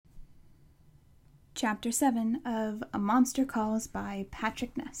Chapter 7 of A Monster Calls by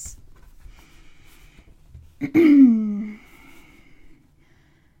Patrick Ness. The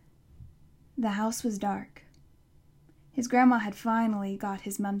house was dark. His grandma had finally got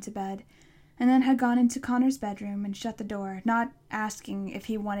his mum to bed, and then had gone into Connor's bedroom and shut the door, not asking if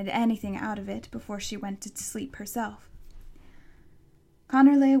he wanted anything out of it before she went to sleep herself.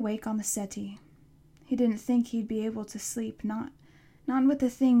 Connor lay awake on the settee. He didn't think he'd be able to sleep, not with the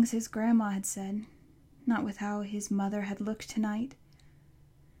things his grandma had said, not with how his mother had looked tonight.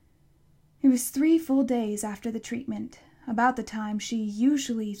 It was 3 full days after the treatment, about the time she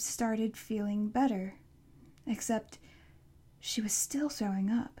usually started feeling better, except she was still throwing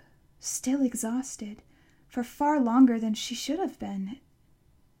up, still exhausted, for far longer than she should have been.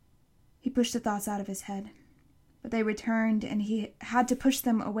 He pushed the thoughts out of his head, but they returned, and he had to push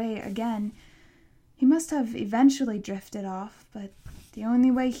them away again. He must have eventually drifted off, but the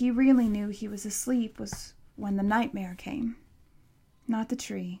only way he really knew he was asleep was when the nightmare came. Not the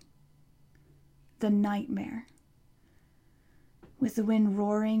tree. The nightmare. With the wind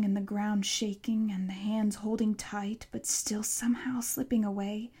roaring and the ground shaking and the hands holding tight but still somehow slipping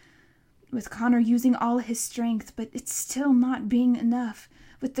away. With Connor using all his strength, but it still not being enough.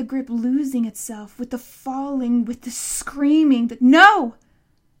 With the grip losing itself, with the falling, with the screaming. No!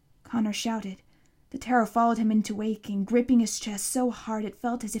 Connor shouted. The terror followed him into waking, gripping his chest so hard it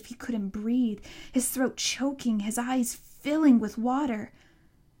felt as if he couldn't breathe, his throat choking, his eyes filling with water.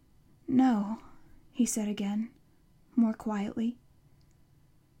 No, he said again, more quietly.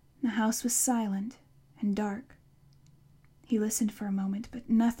 The house was silent and dark. He listened for a moment, but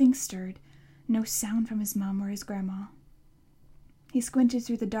nothing stirred, no sound from his mom or his grandma. He squinted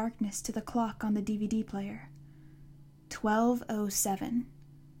through the darkness to the clock on the DVD player. 12:07.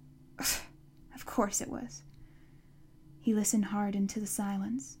 Of course it was. He listened hard into the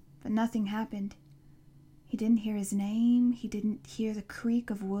silence, but nothing happened. He didn't hear his name. He didn't hear the creak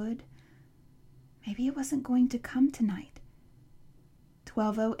of wood. Maybe it wasn't going to come tonight.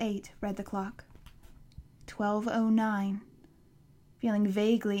 12:08, read the clock. 12:09. Feeling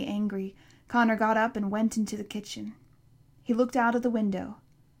vaguely angry, Connor got up and went into the kitchen. He looked out of the window.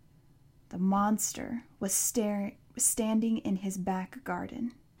 The monster was standing in his back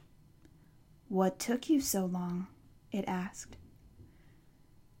garden. "What took you so long?" it asked.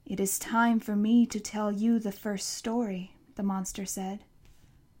 "It is time for me to tell you the first story," the monster said.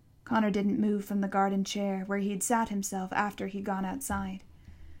 Connor didn't move from the garden chair where he'd sat himself after he'd gone outside.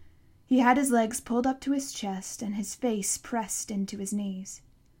 He had his legs pulled up to his chest and his face pressed into his knees.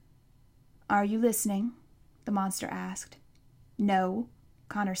 "Are you listening?" the monster asked. "No,"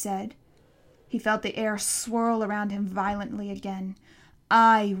 Connor said. He felt the air swirl around him violently again.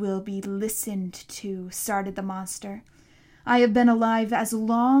 "I will be listened to," started the monster. "I have been alive as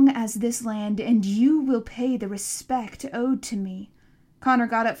long as this land, and you will pay the respect owed to me." Connor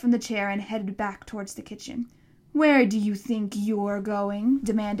got up from the chair and headed back towards the kitchen. "Where do you think you're going?"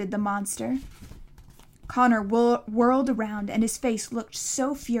 demanded the monster. Connor whirled around, and his face looked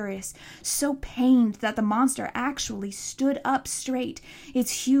so furious, so pained, that the monster actually stood up straight,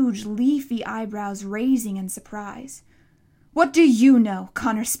 its huge, leafy eyebrows raising in surprise. "What do you know?"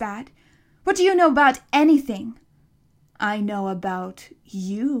 Connor spat. "What do you know about anything?" "I know about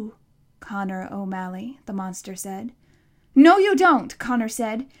you, Connor O'Malley," the monster said. "No, you don't," Connor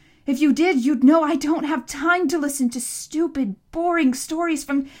said. "If you did, you'd know I don't have time to listen to stupid, boring stories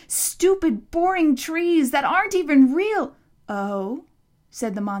from stupid, boring trees that aren't even real." "Oh?"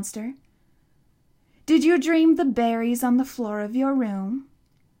 said the monster. "Did you dream the berries on the floor of your room?"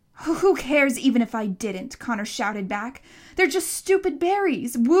 "Who cares even if I didn't?" Connor shouted back. "They're just stupid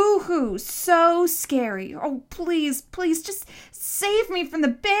berries. Woo-hoo! So scary. Oh, please, please, just save me from the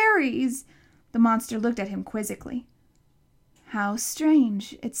berries." The monster looked at him quizzically. "How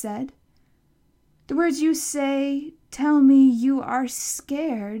strange," it said. "The words you say tell me you are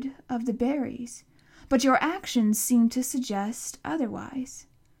scared of the berries, but your actions seem to suggest otherwise."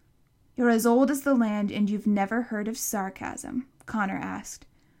 "You're as old as the land, and you've never heard of sarcasm?" Connor asked.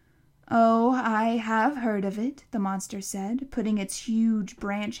 "Oh, I have heard of it," the monster said, putting its huge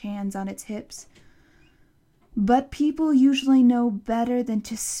branch hands on its hips. "But people usually know better than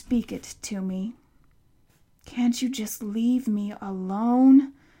to speak it to me." "Can't you just leave me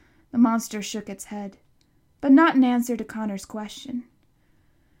alone?" The monster shook its head, but not in answer to Connor's question.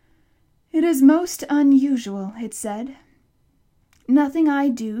 "It is most unusual," it said. "Nothing I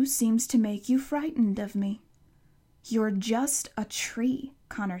do seems to make you frightened of me." "You're just a tree,"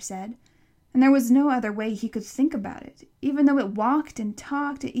 Connor said. and there was no other way he could think about it. Even though it walked and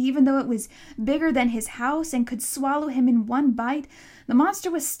talked, even though it was bigger than his house and could swallow him in one bite, the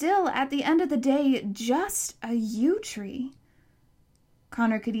monster was still, at the end of the day, just a yew tree.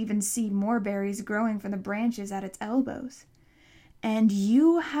 Connor could even see more berries growing from the branches at its elbows. "And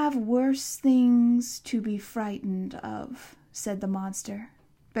you have worse things to be frightened of," said the monster,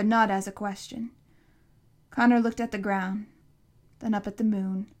 but not as a question. Connor looked at the ground, then up at the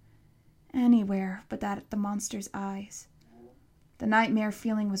moon, anywhere but that at the monster's eyes. The nightmare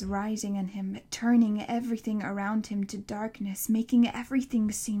feeling was rising in him, turning everything around him to darkness, making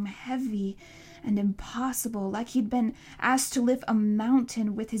everything seem heavy and impossible, like he'd been asked to lift a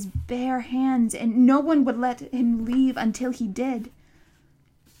mountain with his bare hands, and no one would let him leave until he did.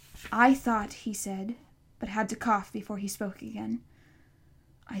 "I thought," he said, but had to cough before he spoke again.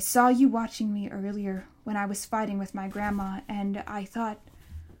 "I saw you watching me earlier when I was fighting with my grandma, and I thought—"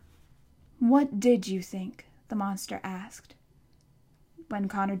 "What did you think?" the monster asked, when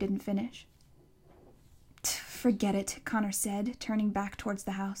Connor didn't finish. "Forget it," Connor said, turning back towards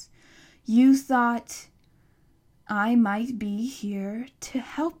the house. "You thought—" "I might be here to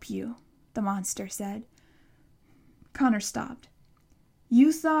help you," the monster said. Connor stopped.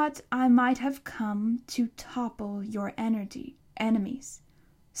 "You thought I might have come to topple your enemies,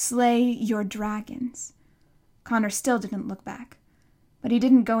 slay your dragons." Connor still didn't look back, but he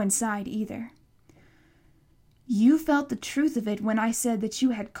didn't go inside either. "You felt the truth of it when I said that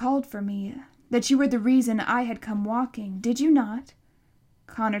you had called for me, that you were the reason I had come walking, did you not?"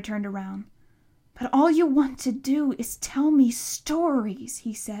 Connor turned around. "But all you want to do is tell me stories,"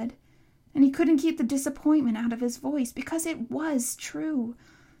 he said, and he couldn't keep the disappointment out of his voice, because it was true.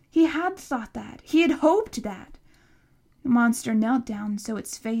 He had thought that. He had hoped that. The monster knelt down so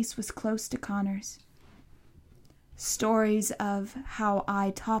its face was close to Connor's. "Stories of how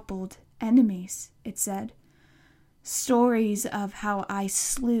I toppled enemies," it said. "Stories of how I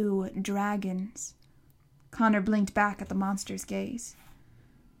slew dragons." Connor blinked back at the monster's gaze.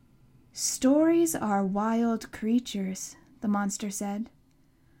 "Stories are wild creatures," the monster said.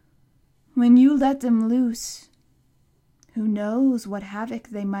 "When you let them loose, who knows what havoc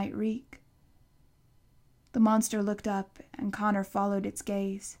they might wreak?" The monster looked up, and Connor followed its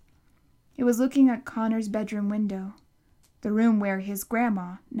gaze. It was looking at Connor's bedroom window, the room where his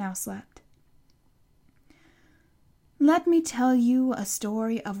grandma now slept. "Let me tell you a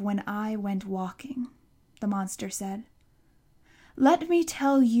story of when I went walking," the monster said. "Let me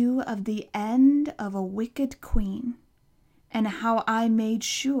tell you of the end of a wicked queen, and how I made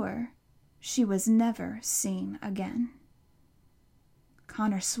sure she was never seen again."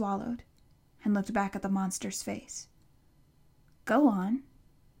 Connor swallowed and looked back at the monster's face. "Go on,"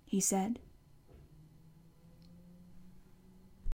 he said.